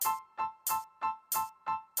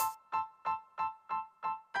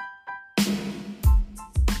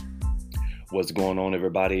What's going on,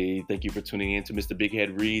 everybody? Thank you for tuning in to Mr. Big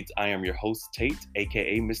Head Reads. I am your host, Tate,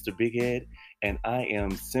 aka Mr. Big Head, and I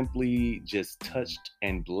am simply just touched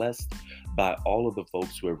and blessed by all of the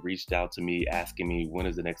folks who have reached out to me asking me, when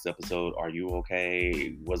is the next episode? Are you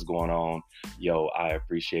okay? What's going on? Yo, I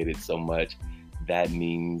appreciate it so much. That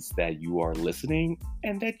means that you are listening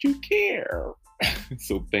and that you care.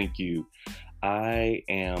 So thank you. I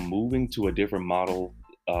am moving to a different model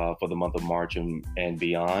for the month of March and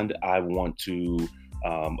beyond. I want to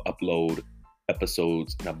upload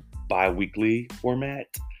episodes in a bi-weekly format.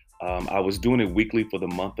 I was doing it weekly for the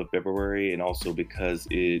month of February, and also because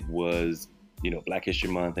it was, Black History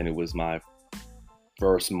Month, and it was my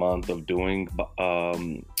first month of doing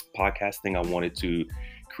podcasting. I wanted to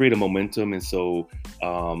create a momentum, and so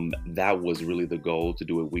that was really the goal, to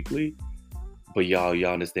do it weekly. But y'all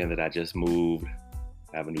understand that I just moved,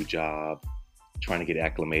 have a new job, trying to get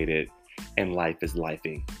acclimated, and life is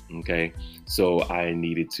lifing, okay? So I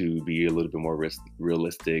needed to be a little bit more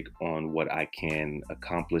realistic on what I can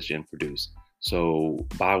accomplish and produce. So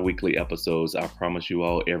bi-weekly episodes, I promise you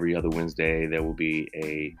all, every other Wednesday there will be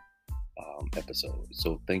a episode.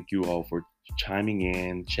 So thank you all for chiming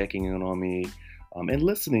in, checking in on me, and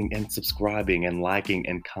listening and subscribing and liking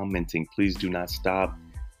and commenting. Please do not stop.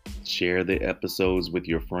 Share the episodes with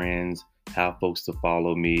your friends. Have folks to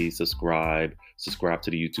follow me, subscribe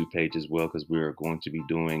to the YouTube page as well, because we're going to be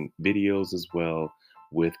doing videos as well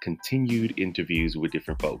with continued interviews with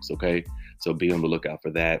different folks, okay? So be on the lookout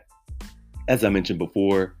for that. As I mentioned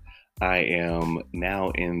before, I am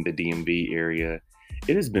now in the DMV area.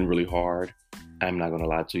 It has been really hard. I'm not going to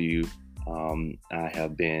lie to you. I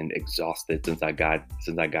have been exhausted since I got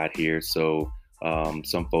here. So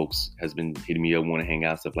some folks has been hitting me up, want to hang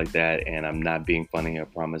out, stuff like that. And I'm not being funny, I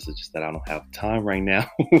promise. It's just that I don't have time right now.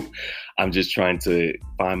 I'm just trying to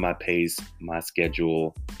find my pace, my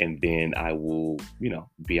schedule, and then I will,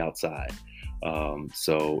 be outside.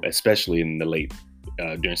 So especially in the late,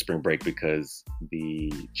 during spring break, because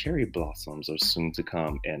the cherry blossoms are soon to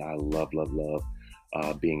come. And I love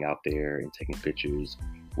being out there and taking pictures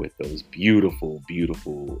with those beautiful,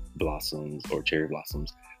 beautiful blossoms, or cherry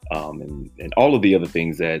blossoms. And all of the other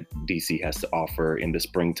things that DC has to offer in the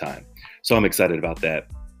springtime. So I'm excited about that.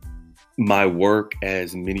 My work,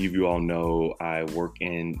 as many of you all know, I work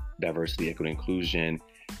in diversity, equity, inclusion.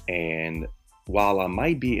 And while I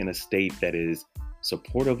might be in a state that is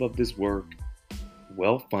supportive of this work,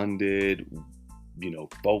 well-funded,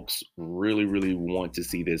 folks really, really want to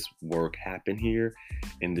see this work happen here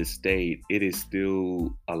in this state, it is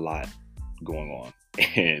still a lot going on.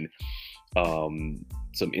 And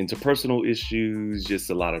some interpersonal issues, just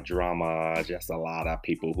a lot of drama, just a lot of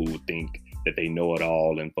people who think that they know it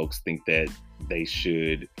all, and folks think that they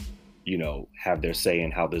should, have their say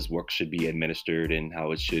in how this work should be administered and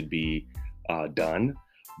how it should be done.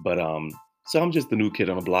 But so I'm just the new kid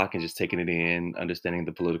on the block and just taking it in, understanding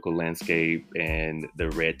the political landscape and the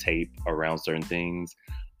red tape around certain things.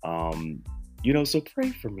 So pray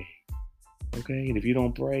for me. Okay, and if you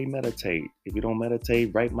don't pray, meditate. If you don't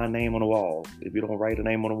meditate, write my name on the wall. If you don't write a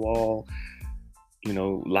name on the wall,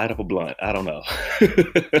 light up a blunt. I don't know.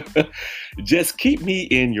 Just keep me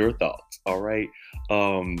in your thoughts, all right?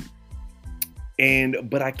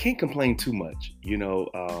 But I can't complain too much,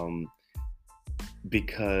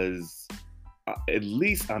 because at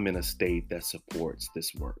least I'm in a state that supports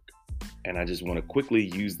this work. And I just want to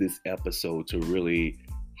quickly use this episode to really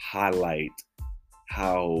highlight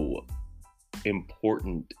how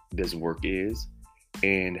important this work is,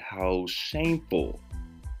 and how shameful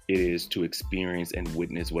it is to experience and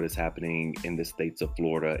witness what is happening in the states of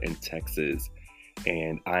Florida and Texas.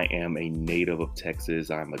 And I am a native of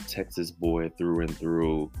Texas. I'm a Texas boy through and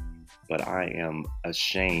through, but I am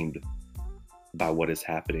ashamed by what is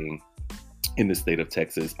happening in the state of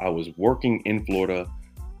Texas. I was working in Florida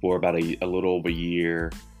for about a little over a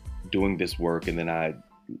year doing this work, and then I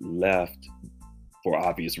left for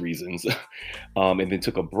obvious reasons, and then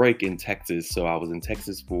took a break in Texas. So I was in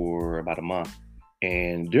Texas for about a month.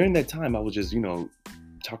 And during that time, I was just,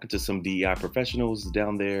 talking to some DEI professionals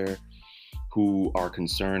down there who are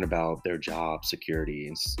concerned about their job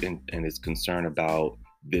security and is concerned about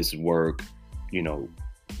this work,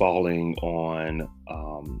 falling on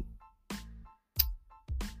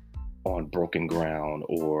broken ground,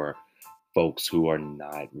 or folks who are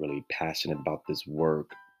not really passionate about this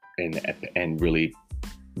work and really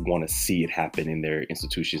want to see it happen in their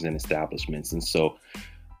institutions and establishments. And so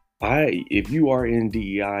if you are in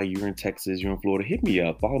DEI, you're in Texas, you're in Florida, hit me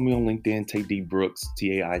up. Follow me on LinkedIn, Tate D Brooks,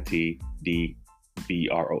 TaitDBrooks.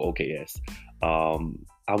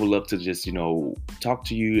 I would love to just, talk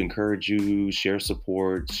to you, encourage you, share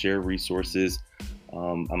support, share resources.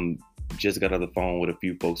 I'm just got on the phone with a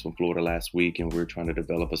few folks from Florida last week, and we're trying to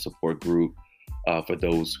develop a support group for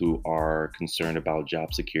those who are concerned about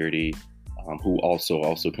job security, who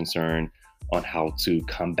also concerned on how to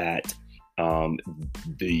combat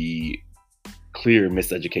the clear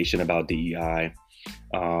miseducation about DEI.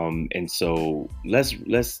 And so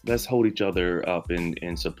let's hold each other up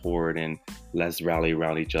in support, and let's rally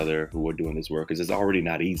around each other who are doing this work, because it's already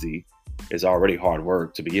not easy. It's already hard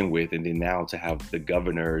work to begin with, and then now to have the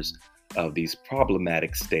governors of these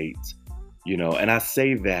problematic states, and I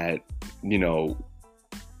say that,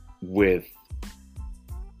 with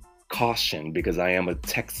caution, because I am a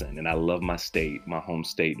Texan and I love my state, my home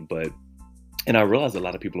state, and I realize a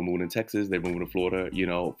lot of people are moving to Texas, they're moving to Florida,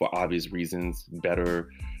 for obvious reasons, better,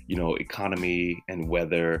 economy and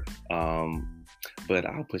weather. But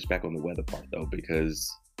I'll push back on the weather part though,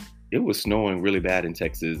 because it was snowing really bad in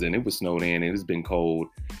Texas, and it was snowed in, and it's been cold.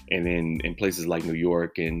 And then in places like New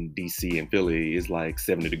York and DC and Philly, it's like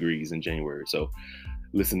 70 degrees in January. So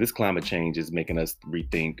listen, this climate change is making us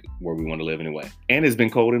rethink where we want to live anyway. And it's been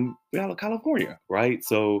cold in California, right?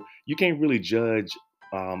 So you can't really judge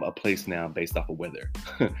a place now based off of weather.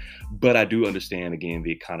 But I do understand, again,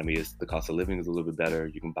 the cost of living is a little bit better.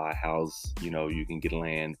 You can buy a house, you can get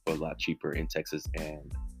land for a lot cheaper in Texas, and,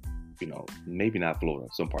 maybe not Florida,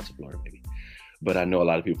 some parts of Florida maybe. But I know a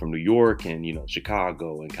lot of people from New York and,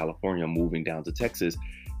 Chicago and California moving down to Texas.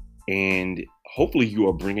 And hopefully you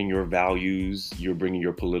are bringing your values, you're bringing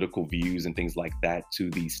your political views and things like that to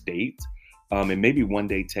these states. And maybe one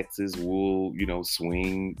day Texas will,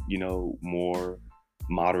 swing, more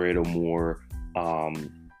moderate or more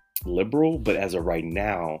liberal. But as of right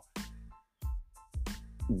now,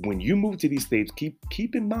 when you move to these states,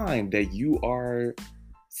 keep in mind that you are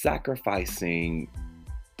sacrificing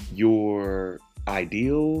your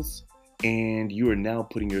ideals, and you are now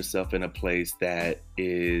putting yourself in a place that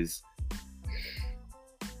is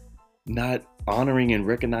not honoring and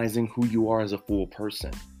recognizing who you are as a full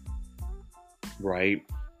person, right?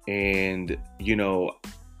 And,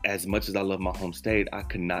 as much as I love my home state, I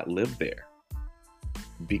could not live there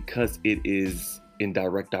because it is in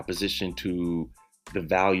direct opposition to the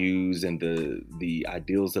values and the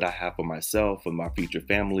ideals that I have for myself, for my future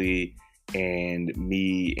family, and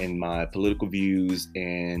me and my political views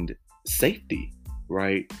and safety,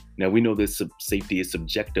 right? Now we know this safety is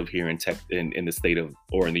subjective here in the state of,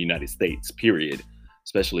 or in the United States, period,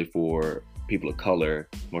 especially for people of color,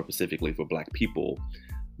 more specifically for Black people.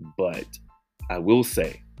 But I will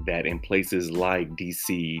say that in places like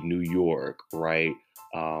DC, New York, right?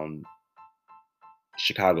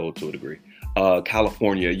 Chicago to a degree,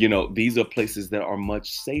 California, these are places that are much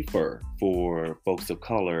safer for folks of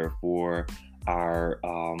color, for our,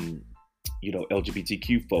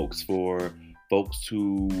 LGBTQ folks, for folks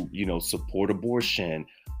who, support abortion,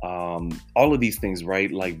 all of these things,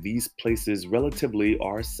 right? Like, these places relatively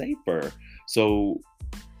are safer. So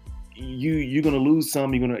you're gonna lose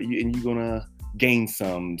some, you're gonna gain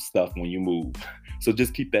some stuff when you move. So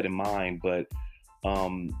just keep that in mind. But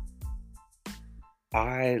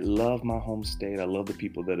I love my home state. I love the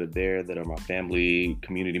people that are there, that are my family,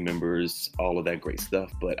 community members, all of that great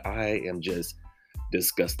stuff. But I am just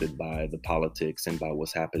disgusted by the politics and by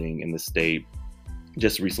what's happening in the state.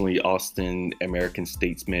 Just recently, Austin American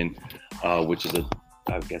Statesman, which is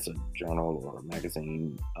I guess a journal or a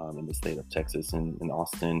magazine in the state of Texas, in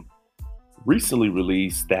Austin, recently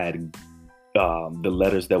released that the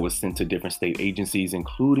letters that were sent to different state agencies,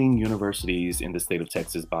 including universities in the state of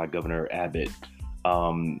Texas, by Governor Abbott,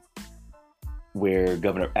 where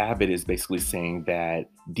Governor Abbott is basically saying that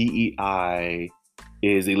DEI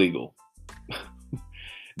is illegal.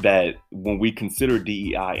 That when we consider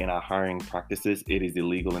DEI in our hiring practices, it is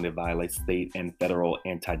illegal and it violates state and federal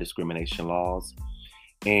anti-discrimination laws.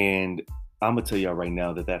 And I'm gonna tell y'all right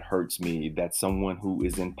now that hurts me, that someone who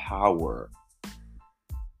is in power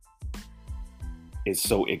is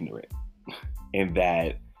so ignorant, and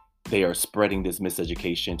that they are spreading this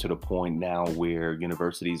miseducation to the point now where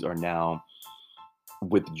universities are now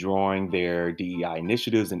withdrawing their DEI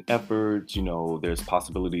initiatives and efforts. There's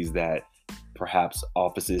possibilities that perhaps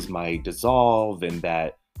offices might dissolve, and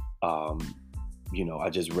that, I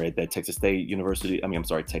just read that Texas Tech University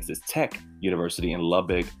in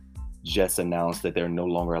Lubbock just announced that they're no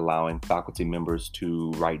longer allowing faculty members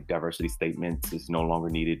to write diversity statements. It's no longer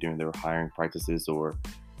needed during their hiring practices, or,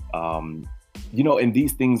 and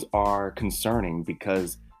these things are concerning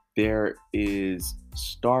because there is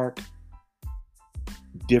stark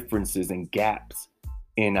differences and gaps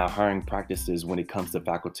in our hiring practices when it comes to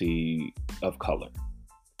faculty of color.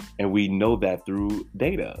 And we know that through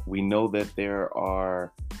data. We know that there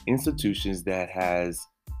are institutions that has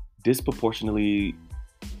disproportionately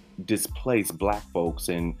displaced Black folks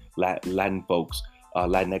and Latin folks,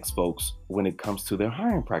 Latinx folks when it comes to their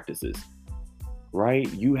hiring practices, right?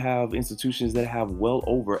 You have institutions that have well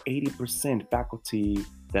over 80% faculty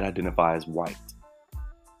that identify as white.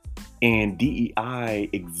 And DEI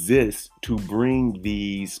exists to bring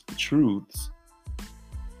these truths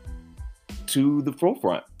to the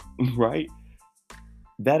forefront, right?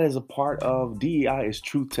 That is a part of DEI is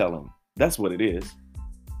truth telling. That's what it is.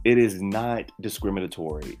 It is not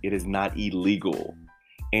discriminatory. It is not illegal.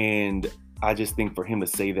 And I just think for him to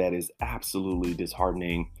say that is absolutely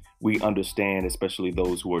disheartening. We understand, especially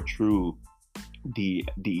those who are true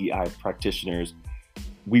DEI practitioners,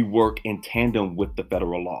 we work in tandem with the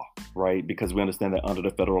federal law, right? Because we understand that under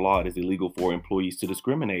the federal law, it is illegal for employees to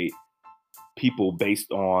discriminate people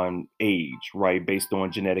based on age, right? Based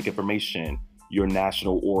on genetic information, your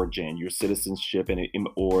national origin, your citizenship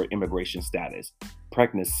or immigration status,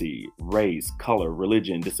 pregnancy, race, color,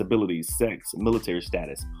 religion, disability, sex, military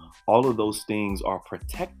status. All of those things are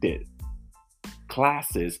protected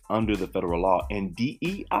classes under the federal law, and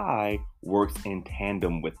DEI works in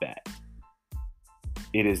tandem with that.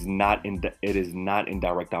 It is not in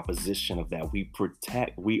direct opposition of that.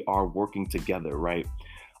 We are working together, right?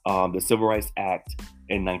 The Civil Rights Act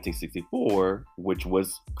in 1964, which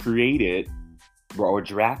was created or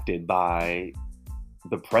drafted by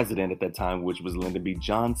the president at that time, which was Lyndon B.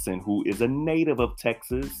 Johnson, who is a native of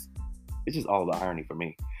Texas. It's just all the irony for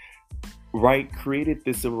me, right? Created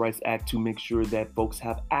the Civil Rights Act to make sure that folks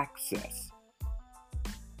have access,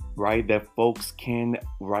 right? That folks can,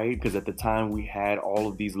 right? Because at the time we had all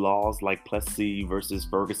of these laws like Plessy versus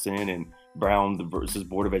Ferguson and Brown versus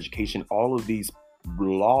Board of Education, all of these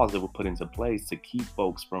laws that were put into place to keep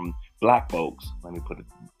folks from, Black folks, let me put it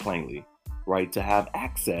plainly, right, to have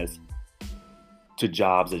access to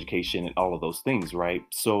jobs, education, and all of those things, right?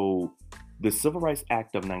 So the Civil Rights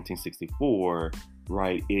Act of 1964,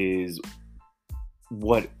 right, is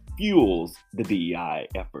what fuels the DEI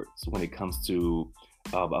efforts when it comes to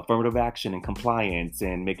affirmative action and compliance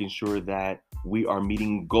and making sure that we are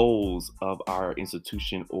meeting goals of our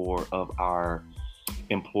institution or of our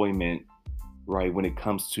employment, right? When it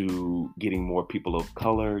comes to getting more people of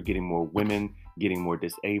color, getting more women, getting more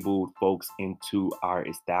disabled folks into our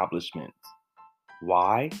establishments.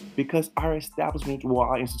 Why? Because our establishment, well,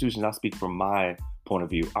 our institutions, I speak from my point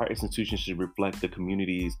of view, our institutions should reflect the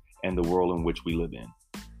communities and the world in which we live in,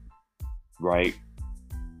 right?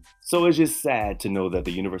 So it's just sad to know that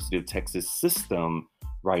the University of Texas system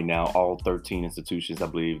right now, all 13 institutions, I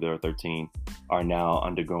believe there are 13, are now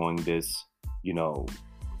undergoing this,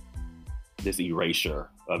 this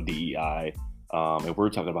erasure of DEI. And we're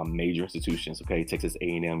talking about major institutions, okay? Texas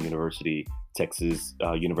A&M University,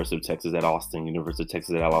 University of Texas at Austin, University of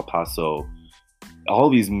Texas at El Paso, all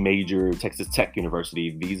these major, Texas Tech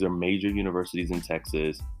University, these are major universities in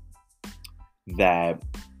Texas that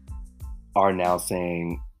are now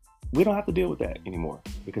saying, we don't have to deal with that anymore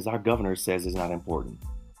because our governor says it's not important.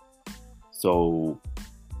 So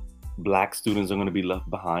Black students are going to be left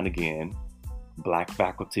behind again. Black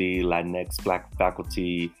faculty, Latinx Black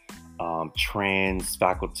faculty, trans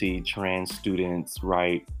faculty, trans students,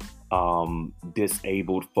 right?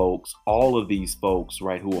 Disabled folks, all of these folks,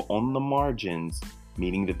 right, who are on the margins,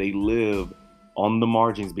 meaning that they live on the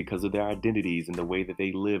margins because of their identities and the way that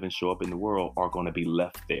they live and show up in the world, are going to be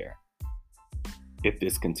left there if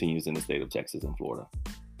this continues in the state of Texas and Florida.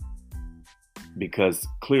 Because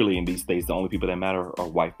clearly in these states, the only people that matter are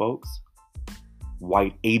white folks,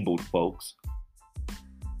 white abled folks,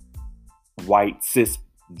 white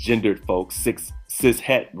cisgendered folks, cis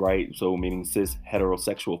het, right? So meaning cis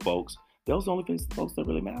heterosexual folks. Those are the only folks that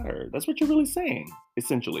really matter. That's what you're really saying,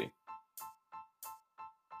 essentially.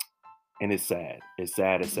 And it's sad. It's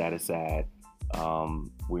sad. It's sad. It's sad.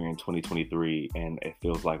 We're in 2023 and it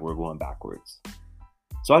feels like we're going backwards.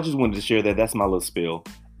 So I just wanted to share that. That's my little spiel.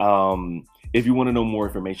 If you want to know more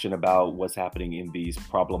information about what's happening in these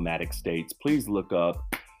problematic states, please look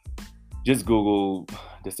up, just Google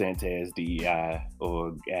DeSantis DEI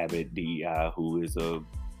or Abbott DEI, who is a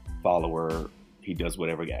follower. He does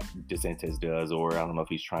whatever DeSantis does, or I don't know if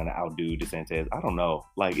he's trying to outdo DeSantis. I don't know.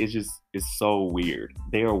 Like, it's so weird.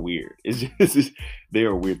 They are weird. They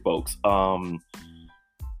are weird folks.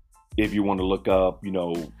 If you want to look up,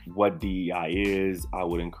 what DEI is, I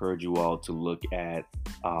would encourage you all to look at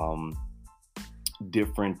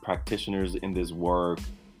different practitioners in this work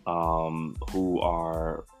who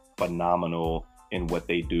are phenomenal in what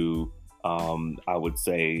they do. I would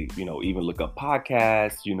say, even look up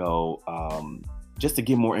podcasts, just to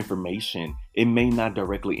get more information. It may not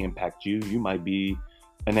directly impact you. You might be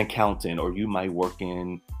an accountant, or you might work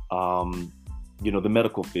in, the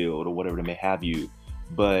medical field, or whatever it may have you.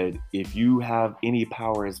 But if you have any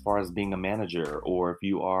power as far as being a manager, or if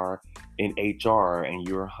you are in HR and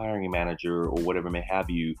you're a hiring manager, or whatever may have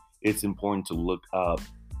you, it's important to look up,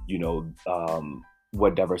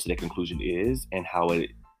 what diversity inclusion is and how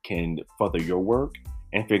it can further your work,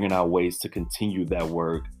 and figuring out ways to continue that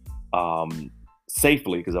work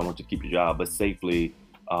safely, because I want you to keep your job, but safely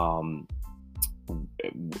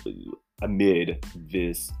amid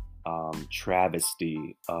this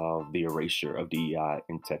travesty of the erasure of DEI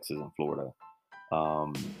in Texas and Florida.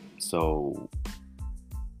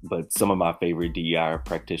 But some of my favorite DEI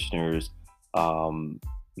practitioners, are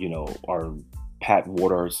Pat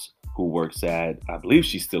Waters, who works at, I believe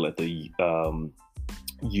she's still at the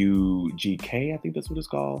UGK, I think that's what it's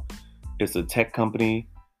called. It's a tech company.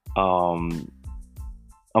 I'm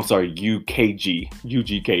sorry, UKG.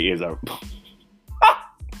 UGK is our.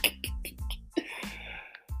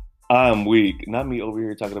 I'm weak. Not me over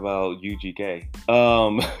here talking about UGK.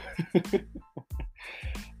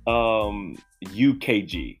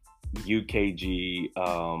 UKG. UKG.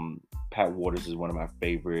 Pat Waters is one of my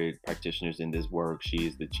favorite practitioners in this work. She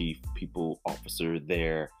is the chief people officer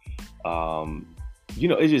there.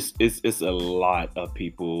 It's a lot of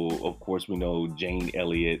people. Of course, we know Jane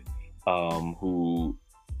Elliott, who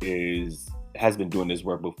has been doing this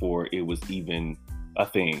work before it was even a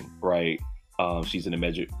thing, right? She's an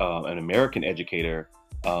American educator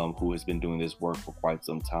who has been doing this work for quite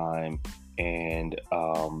some time, and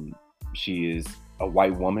she is a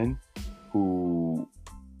white woman who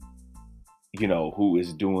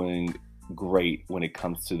is doing great when it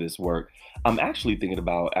comes to this work. I'm actually thinking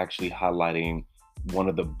about highlighting one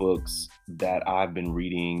of the books that I've been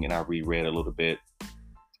reading, and I reread a little bit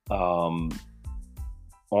on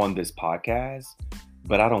this podcast,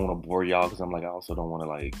 but I don't want to bore y'all, because I also don't want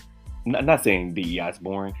to not saying DEI is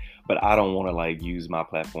boring, but I don't want to use my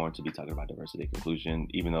platform to be talking about diversity and inclusion,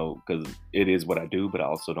 even though, because it is what I do, but I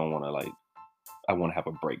also don't want to I want to have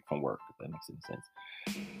a break from work, if that makes any sense.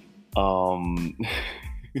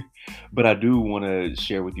 But I do want to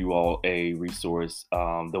share with you all a resource.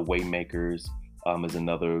 The Waymakers is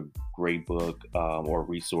another great book or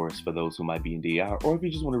resource for those who might be in DI, or if you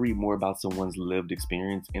just want to read more about someone's lived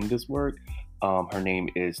experience in this work. Her name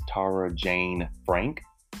is Tara Jane Frank.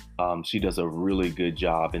 She does a really good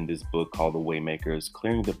job in this book called The Waymakers,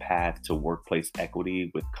 Clearing the Path to Workplace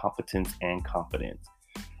Equity with Competence and Confidence,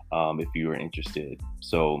 if you are interested.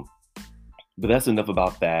 But that's enough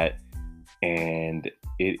about that. And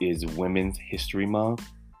it is Women's History Month.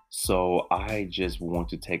 So I just want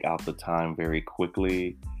to take out the time very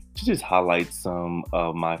quickly to just highlight some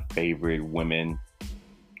of my favorite women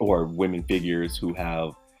or women figures who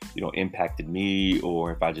have, impacted me,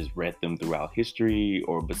 or if I just read them throughout history,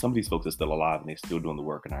 but some of these folks are still alive and they're still doing the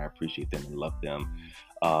work, and I appreciate them and love them.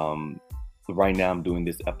 Right now I'm recording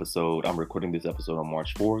this episode on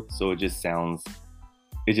March 4th. So it just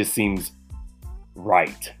seems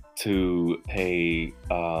right to pay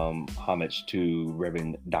homage to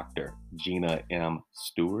Reverend Dr. Gina M.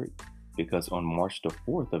 Stewart, because on March the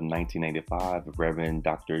 4th of 1985, Reverend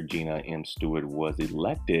Dr. Gina M. Stewart was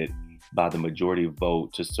elected by the majority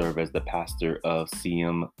vote to serve as the pastor of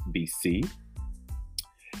CMBC.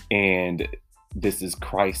 And this is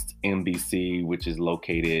Christ MBC, which is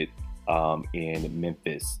located in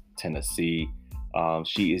Memphis, Tennessee.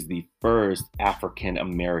 She is the first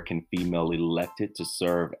African-American female elected to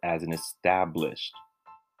serve as an established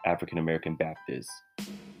African-American Baptist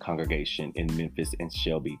congregation in Memphis and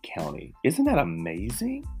Shelby County. Isn't that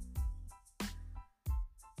amazing?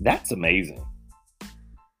 That's amazing.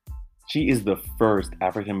 She is the first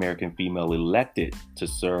African-American female elected to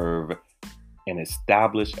serve an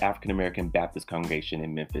established African-American Baptist congregation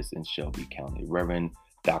in Memphis and Shelby County, Reverend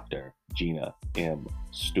Dr. Gina M.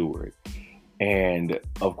 Stewart. And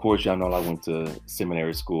of course, y'all know I went to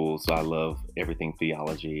seminary school, so I love everything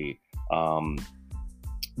theology.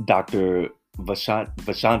 Dr.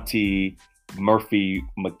 Vashanti Murphy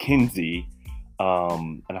McKenzie,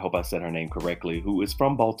 and I hope I said her name correctly, who is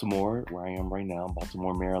from Baltimore, where I am right now,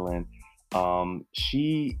 Baltimore, Maryland.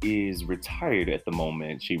 She is retired at the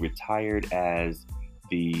moment. She retired as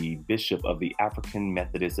the bishop of the African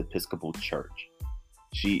Methodist Episcopal Church.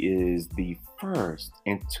 She is the first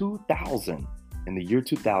in the year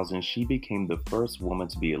 2000, she became the first woman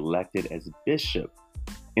to be elected as bishop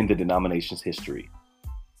in the denomination's history.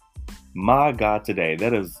 My God, today,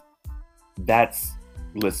 that's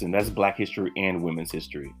Black history and women's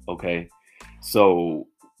history, okay? So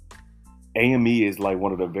AME is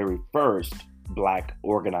one of the very first Black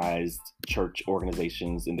organized church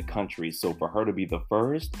organizations in the country. So for her to be the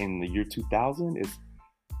first in the year 2000 is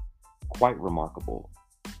quite remarkable,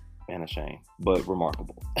 and a shame, but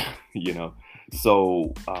remarkable, you know.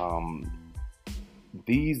 So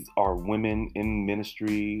these are women in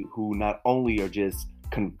ministry who not only are just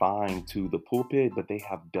confined to the pulpit, but they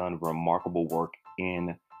have done remarkable work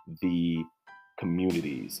in the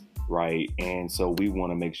communities, right? And so we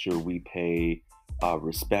want to make sure we pay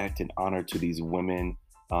respect and honor to these women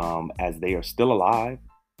as they are still alive,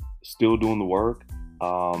 still doing the work.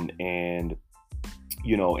 And,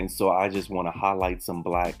 you know, and so I just want to highlight some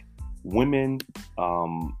Black women,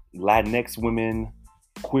 Latinx women,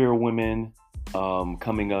 queer women,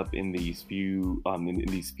 coming up in these in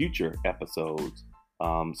these future episodes.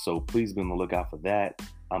 So please be on the lookout for that.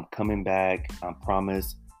 I'm coming back. I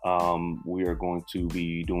promise. We are going to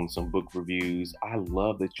be doing some book reviews. I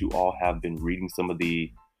love that you all have been reading some of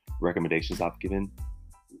the recommendations I've given.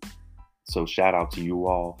 So shout out to you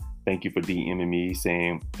all. Thank you for DMing me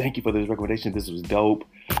saying, thank you for this recommendation. This was dope.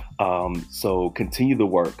 So continue the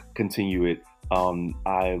work, continue it.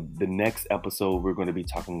 The next episode, we're going to be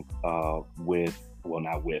talking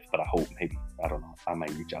not with, but I hope maybe, I don't know, I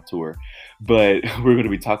might reach out to her. But we're going to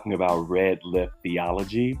be talking about Red Lip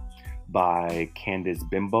Theology by Candice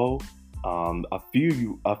Bimbo. A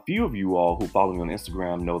few of you all who follow me on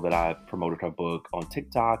Instagram know that I promoted her book on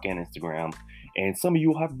TikTok and Instagram, and some of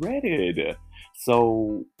you have read it.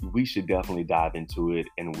 So we should definitely dive into it,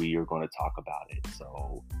 and we are going to talk about it.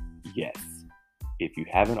 So yes, if you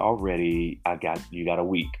haven't already, you got a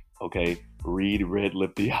week, okay? Read Red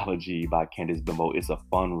Lip Theology by Candice Bimbo. It's a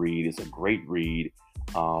fun read. It's a great read.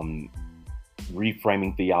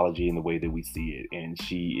 Reframing theology in the way that we see it, and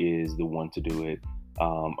she is the one to do it.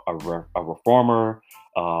 A reformer,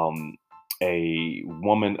 a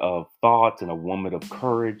woman of thought, and a woman of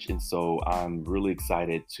courage. And so I'm really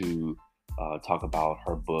excited to talk about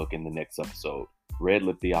her book in the next episode. Red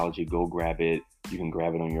Lip Theology, go grab it. You can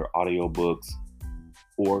grab it on your audiobooks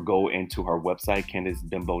or go into her website,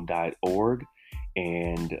 CandiceBimbo.org,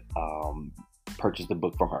 and purchase the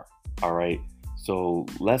book from her. All right. So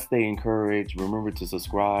let's stay encouraged. Remember to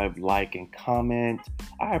subscribe, like, and comment.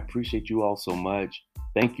 I appreciate you all so much.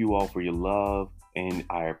 Thank you all for your love, and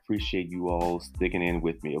I appreciate you all sticking in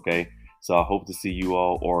with me, okay? So I hope to see you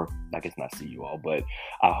all, or I guess not see you all, but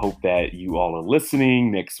I hope that you all are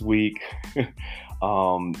listening next week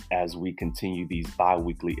as we continue these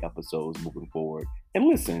bi-weekly episodes moving forward. And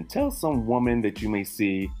listen, tell some woman that you may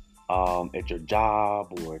see at your job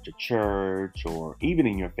or at your church or even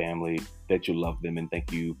in your family that you love them and thank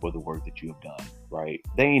you for the work that you have done, right?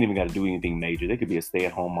 They ain't even got to do anything major. They could be a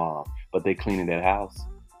stay-at-home mom, but they cleaning that house,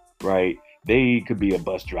 right? They could be a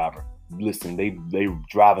bus driver. Listen, they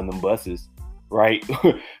driving them buses, right?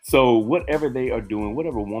 So whatever they are doing,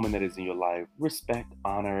 whatever woman that is in your life, respect,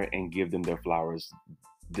 honor, and give them their flowers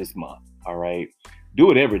this month, all right?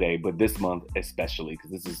 Do it every day, but this month especially,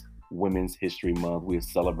 because this is Women's History Month. We are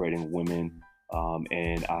celebrating women,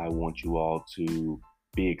 and I want you all to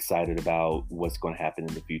be excited about what's going to happen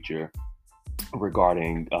in the future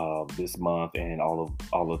regarding this month and all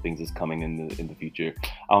the things that's coming in the future.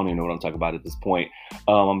 I don't even know what I'm talking about at this point.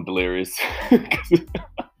 I'm delirious.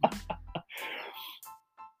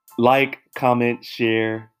 Like, comment,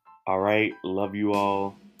 share. All right. Love you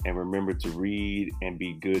all. And remember to read and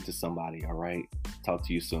be good to somebody. All right. Talk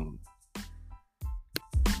to you soon.